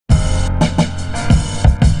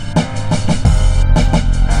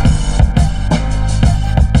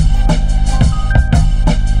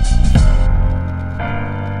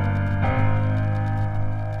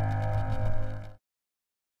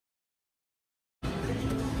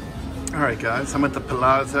Alright guys, I'm at the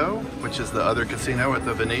Palazzo, which is the other casino at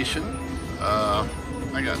the Venetian.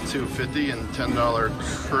 I got $2.50 and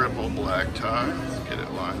 $10 triple black tie. Let's get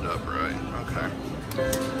it lined up right. Okay.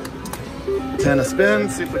 10 a spin,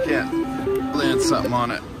 see if we can't land something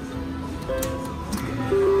on it.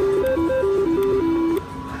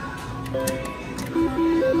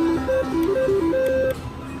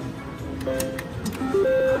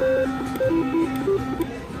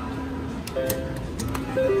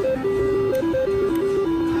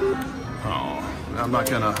 I'm not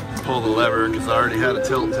gonna pull the lever because I already had a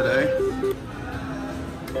tilt today.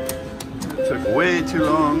 It took way too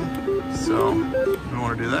long, so I don't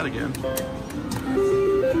want to do that again.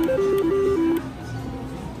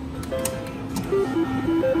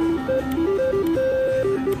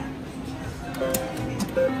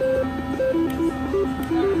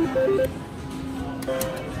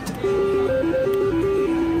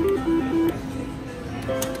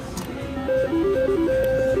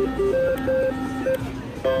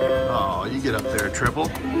 Get up there, triple.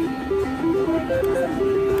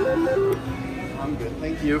 I'm good,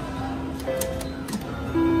 thank you.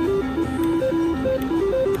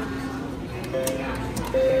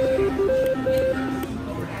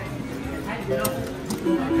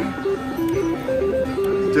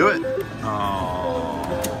 Do it. Oh.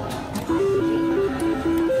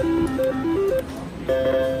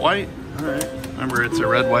 White. All right. Remember, it's a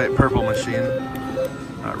red, white, purple machine.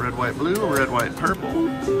 Not red, white, blue, red, white, purple.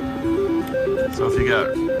 So if you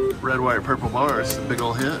got red, white, purple bars, a big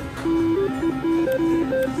ol' hit.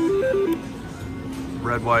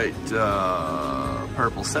 Red, white,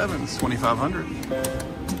 purple sevens, 2,500.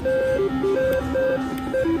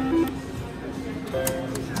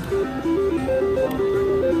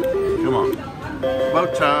 Come on. Bow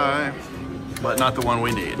tie. But not the one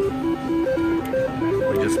we need.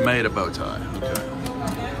 We just made a bow tie. Okay.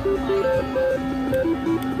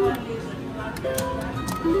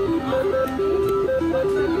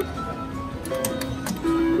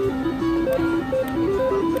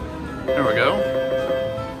 There we go.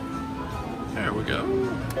 There we go.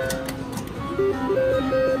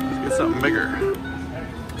 Let's get something bigger.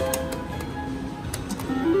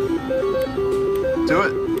 Do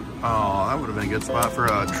it. Oh, that would have been a good spot for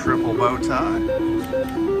a triple bow tie.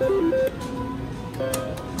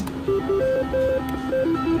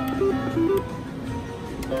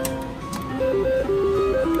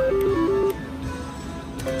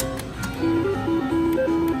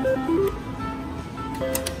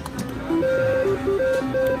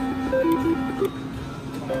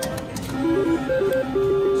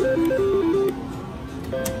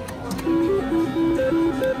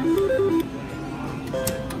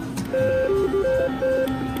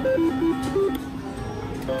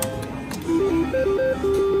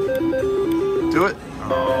 Do it.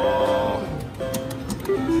 Oh.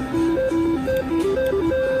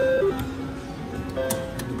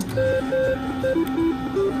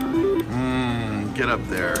 Get up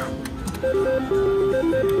there.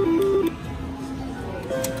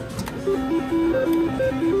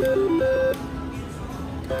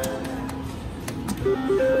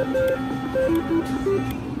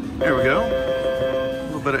 There we go. A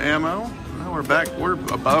little bit of ammo. Now we're back. We're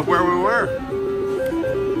above where we were.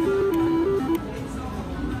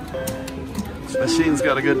 This machine's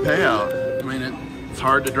got a good payout. I mean, it's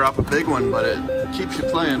hard to drop a big one, but it keeps you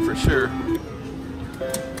playing for sure.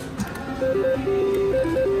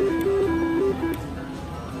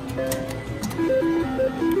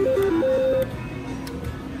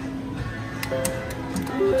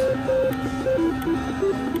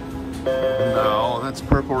 No, that's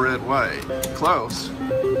purple, red, white. Close.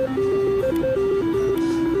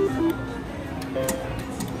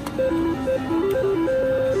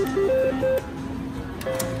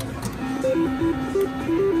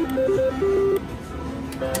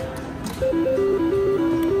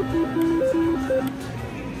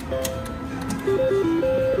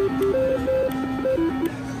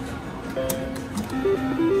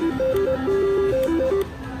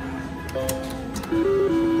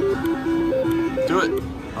 Do it.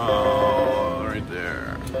 Oh, right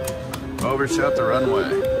there. Overshot the runway.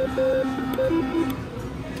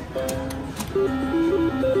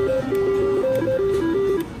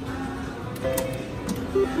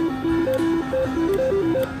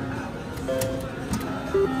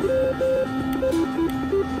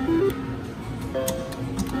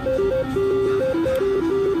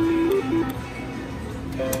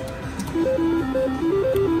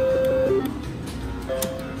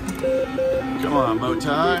 Come on, bow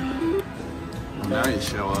tie. Well, now you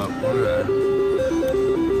show up.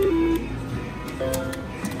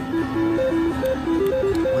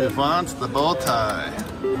 We wants the bow tie.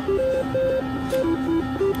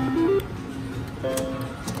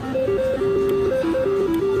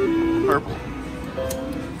 Purple.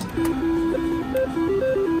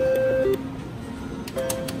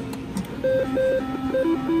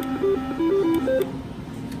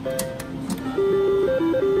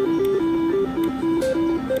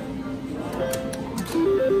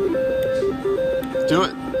 Do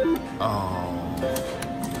it. Oh,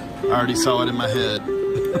 I already saw it in my head.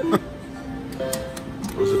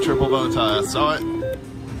 It was a triple bow tie. I saw it.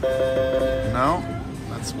 No,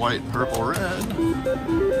 that's white, purple, red.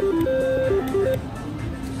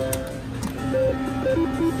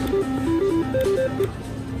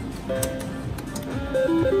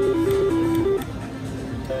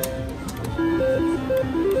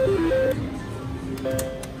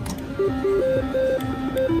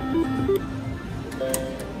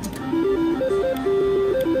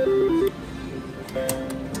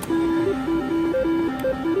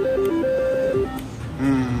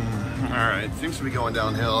 Alright, seems to be going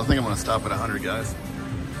downhill. I think I'm going to stop at 100, guys.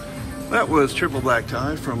 That was triple black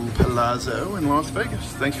tie from Palazzo in Las Vegas.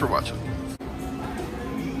 Thanks for watching.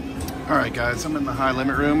 Alright guys, I'm in the high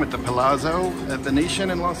limit room at the Palazzo at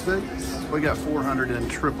Venetian in Las Vegas. We got 400 in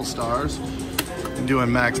triple stars. I'm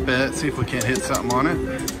doing max bet, see if we can't hit something on it.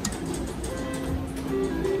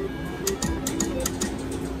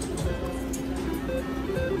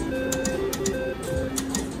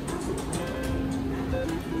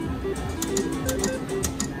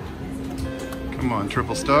 Come on,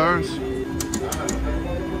 triple stars.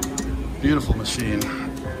 Beautiful machine.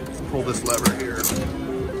 Let's pull this lever here.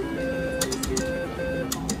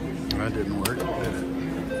 That didn't work, did it?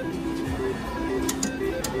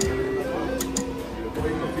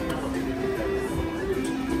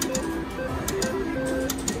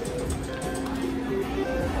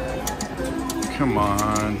 Come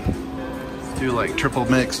on. Let's do like triple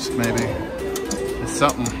mixed, maybe. It's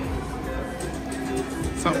something.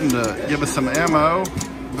 Something to give us some ammo.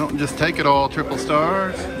 Don't just take it all, triple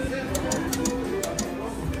stars.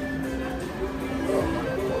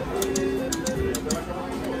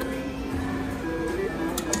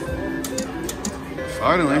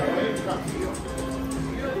 Finally.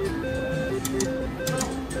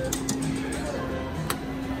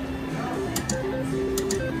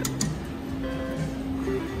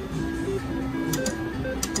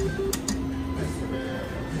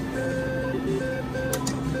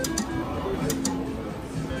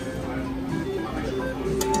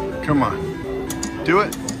 Come on. Do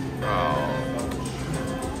it. Oh.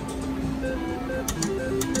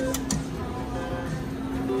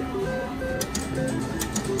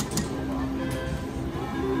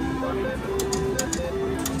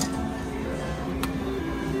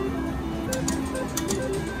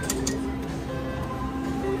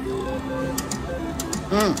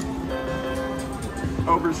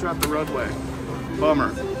 Overshot the roadway.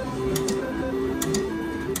 Bummer.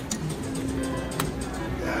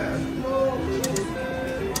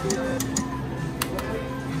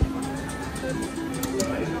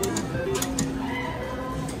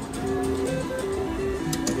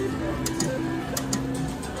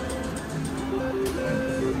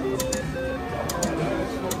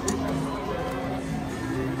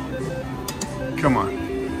 Come on.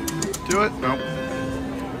 Do it? Nope.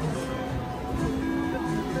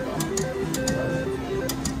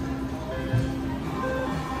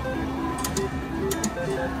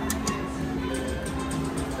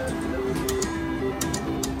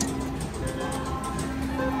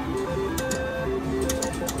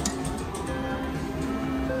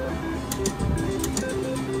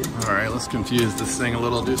 All right, let's confuse this thing a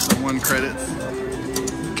little, do some 1 credits.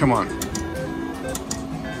 Come on.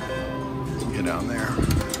 Get down there.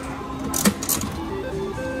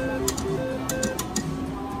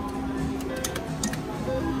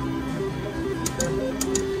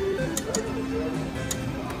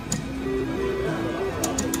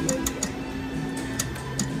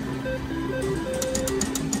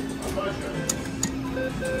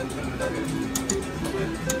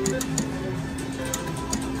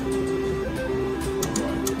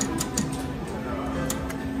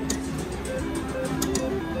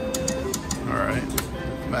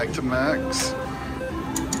 Back to max.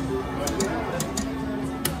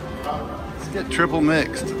 Let's get triple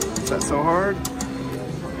mixed. Is that so hard?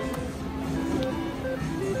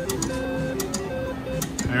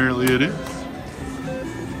 Apparently it is.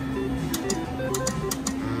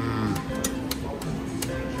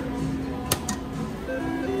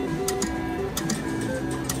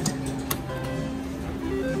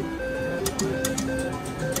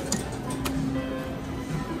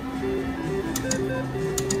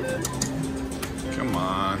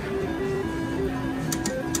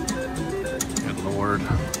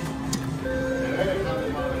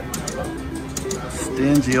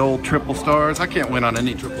 dingy old triple stars. I can't win on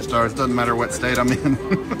any triple stars. Doesn't matter what state I'm in.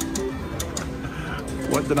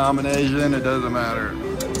 What denomination, it doesn't matter.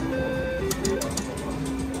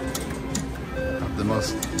 Have the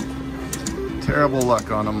most terrible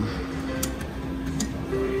luck on them.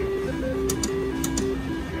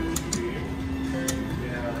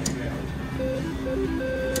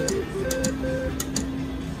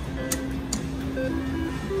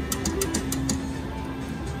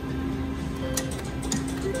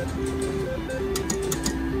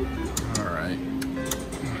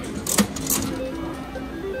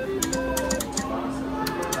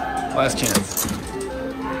 Last chance.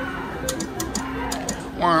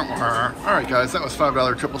 Alright guys, that was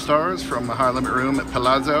 $5 triple stars from the high limit room at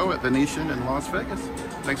Palazzo at Venetian in Las Vegas.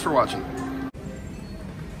 Thanks for watching.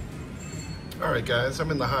 Alright guys, I'm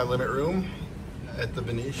in the high limit room at the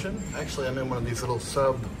Venetian. Actually, I'm in one of these little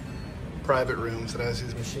private rooms that has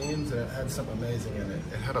these machines, and it had something amazing in it.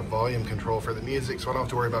 It had a volume control for the music, so I don't have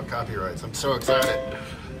to worry about copyrights. I'm so excited.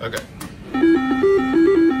 Okay.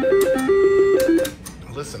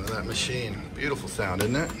 Listen to that machine. Beautiful sound,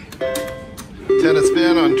 isn't it? 10 a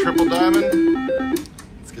spin on triple diamond.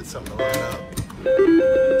 Let's get something to line up.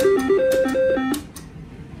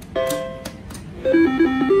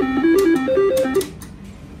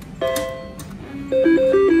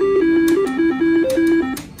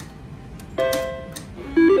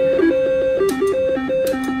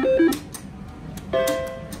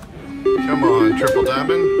 Come on, triple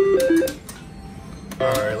diamond.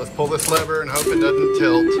 Alright, let's pull this lever and hope it doesn't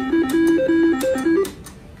tilt.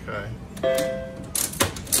 Okay.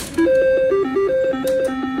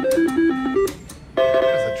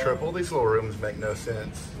 There's a triple. These little rooms make no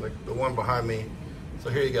sense. Like the one behind me. So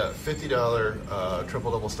here you got $50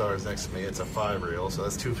 triple double stars next to me. It's a 5 reel, so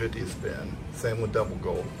that's $2.50 a spin. Same with double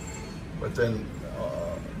gold. But then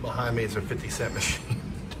behind me it's a 50-cent machine.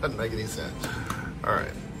 Doesn't make any sense.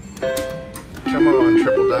 Alright. Come on,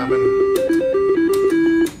 triple diamond.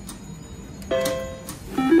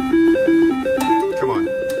 Come on.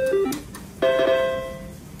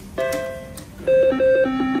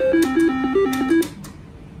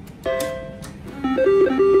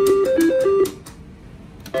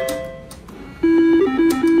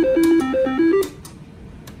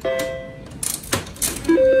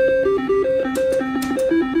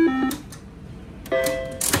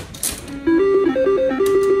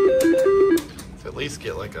 At least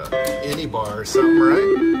get like a any bar or something, right?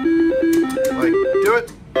 Like, do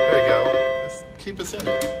it. There you go. Let's keep us in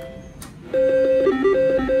it.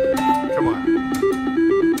 Come on.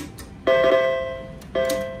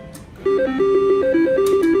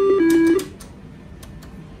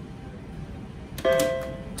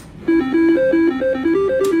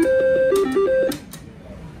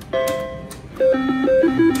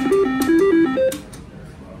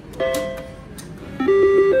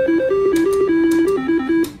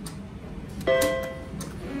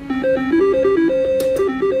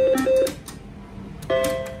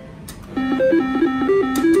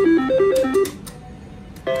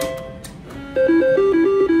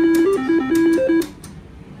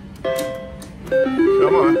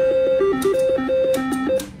 Come on.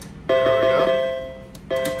 There we go.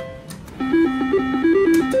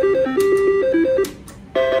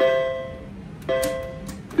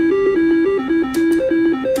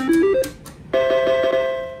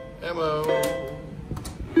 Ammo.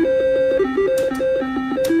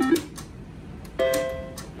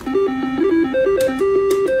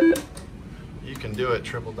 You can do it,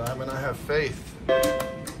 triple diamond. I have faith.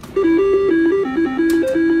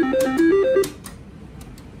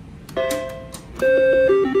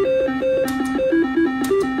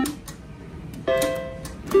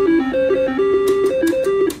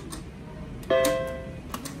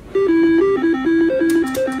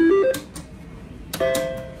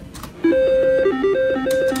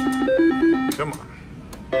 Come on.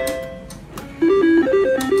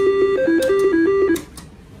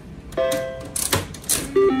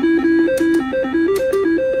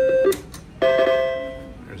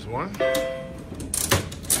 There's one.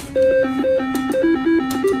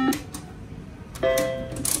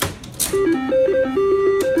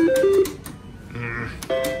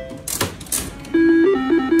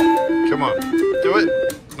 Come on. Do it.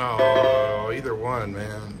 No, either one,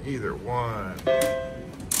 man. Either one.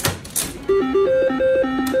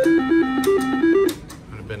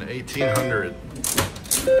 Would have been 1,800.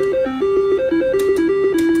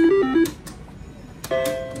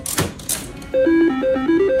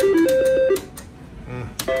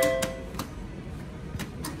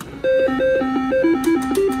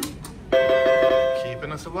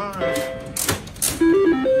 Keeping us alive.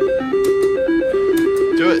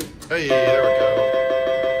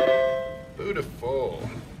 Beautiful.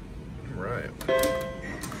 All right.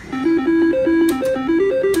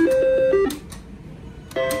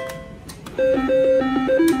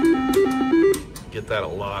 Get that a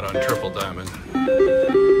lot on triple diamond.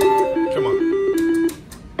 Come on.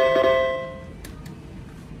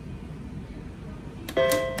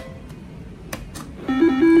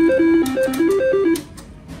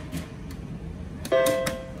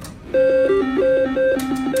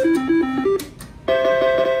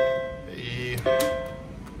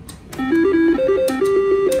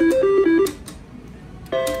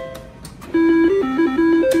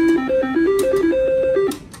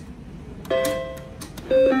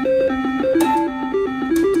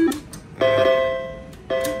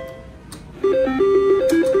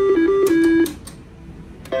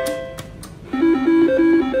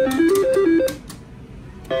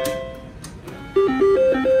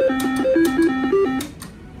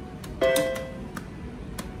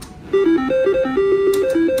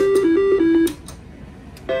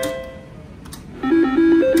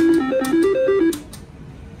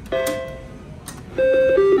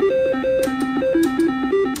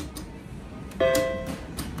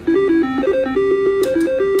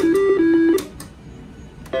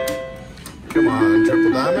 Come on,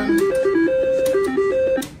 triple diamond.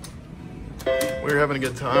 We were having a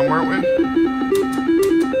good time, weren't we?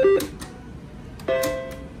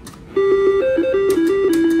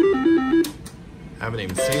 Haven't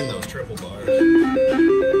even seen those triple bars.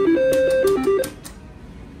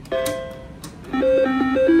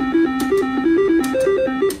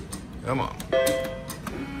 Come on.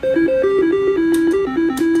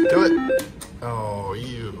 Do it. Oh,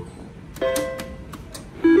 you.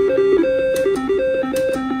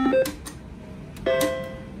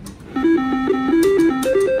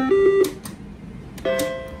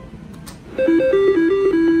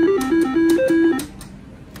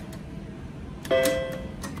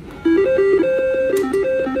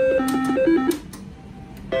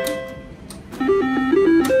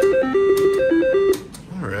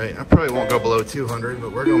 I probably won't go below 200,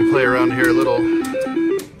 but we're going to play around here a little.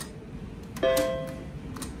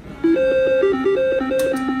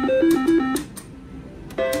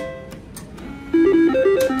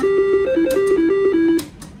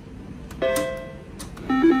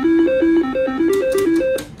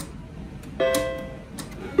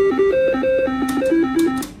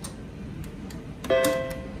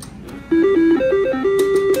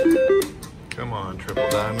 Come on, triple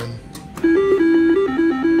diamond.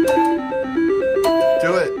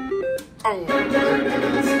 Do it. Oh, there it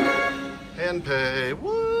is. Handpay.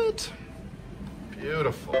 What?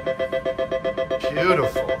 Beautiful.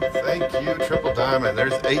 Beautiful. Thank you, triple diamond.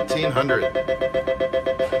 There's 1,800.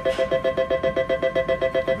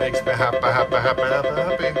 Makes me happy, happy, happy, happy,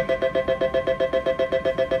 happy.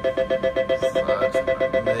 Such an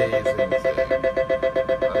amazing thing.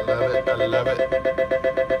 I love it. I love it.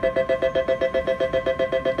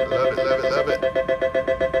 Love it, love it, love it.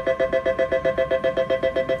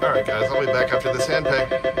 Alright guys, I'll be back after this handpay.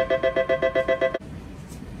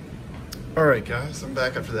 Alright guys, I'm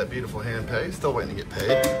back after that beautiful handpay. Still waiting to get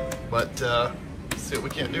paid. But let's see what we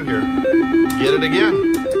can't do here. Get it again.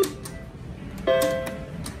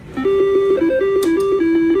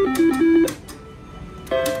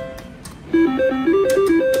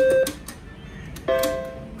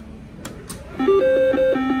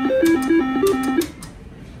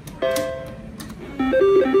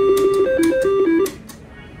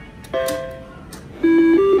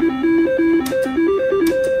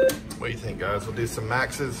 Guys, we'll do some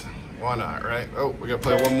maxes. Why not, right? Oh, we gotta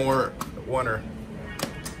play one more oneer.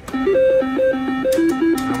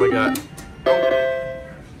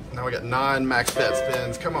 Now we got 9 max bet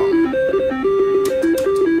spins. Come on.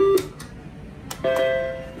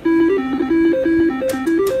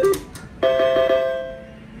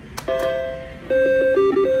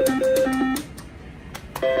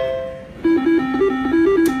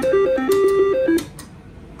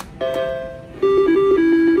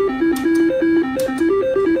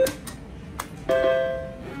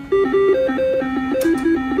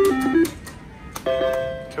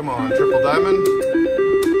 Come on, triple diamond.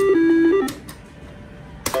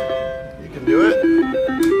 You can do it.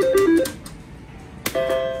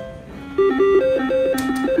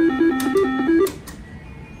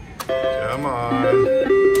 Come on.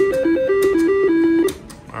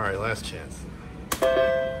 All right, last chance.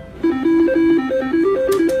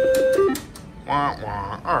 Wah,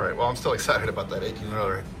 wah. All right, well, I'm still excited about that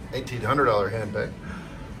 $1,800 handpay.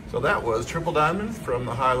 So that was triple diamonds from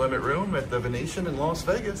the high limit room at the Venetian in Las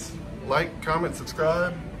Vegas. Like, comment,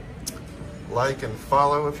 subscribe, like and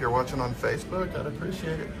follow if you're watching on Facebook. I'd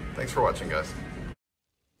appreciate it. Thanks for watching, guys.